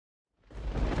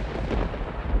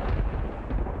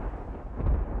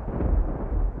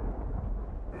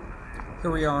Here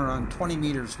we are on 20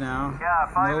 meters now. Yeah,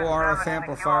 no RF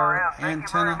amplifier,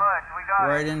 antenna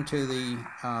right it. into the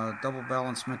double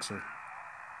balance mixer.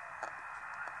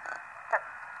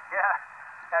 Yeah,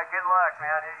 good luck,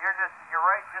 man. You're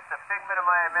right, just a figment of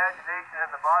my imagination in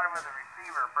the bottom of the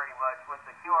receiver, pretty much, with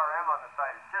the QRM on the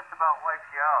side. It just about wipes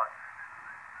you out.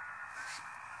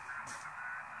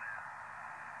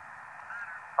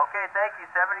 Okay, thank you.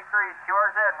 73 is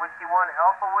QRZ, Whiskey 1,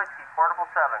 Alpha Whiskey, Portable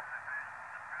 7.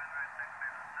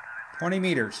 20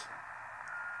 meters.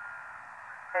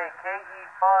 Okay,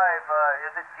 KE5,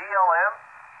 is it GLM?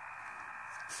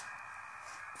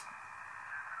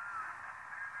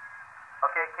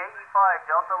 Okay, KE5,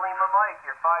 Delta Lima Mike,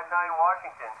 you're 59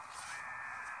 Washington.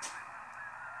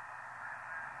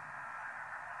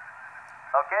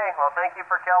 Okay, well thank you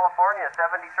for California,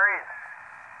 73s.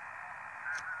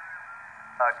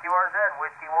 QRZ,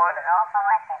 Whiskey 1, Alpha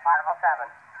Whiskey, Portable 7.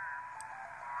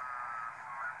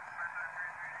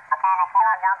 Okay, the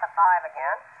Kilo Delta 5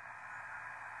 again.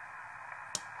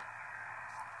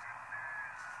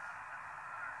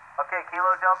 Okay,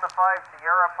 Kilo Delta 5,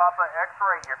 Sierra Papa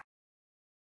X-Ray, you're